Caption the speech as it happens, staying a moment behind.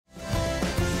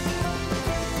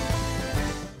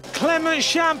Clement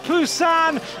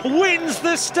Champoussin wins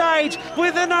the stage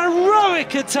with an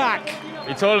heroic attack.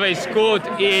 It's always good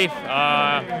if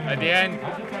at the end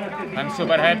I'm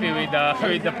super happy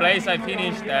with the place I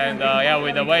finished and yeah,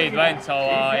 with the way it went. So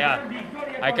yeah,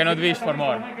 I cannot wish for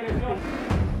more.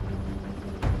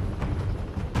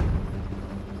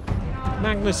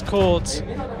 Magnus Cort,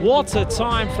 what a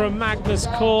time from Magnus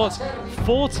Cort,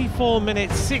 44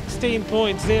 minutes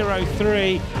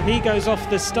 16.03. He goes off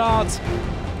the start.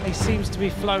 He seems to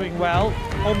be flowing well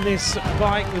on this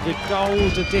bike with the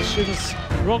gold additions.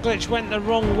 Roglic went the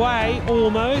wrong way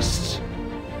almost.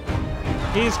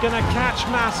 He's going to catch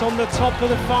Mas on the top of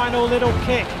the final little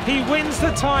kick. He wins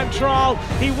the time trial,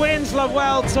 he wins La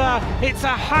Vuelta. It's a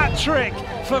hat-trick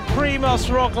for Primož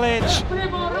Roglic.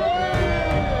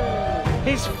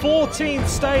 His 14th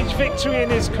stage victory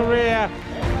in his career.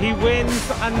 He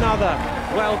wins another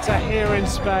Vuelta here in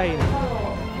Spain.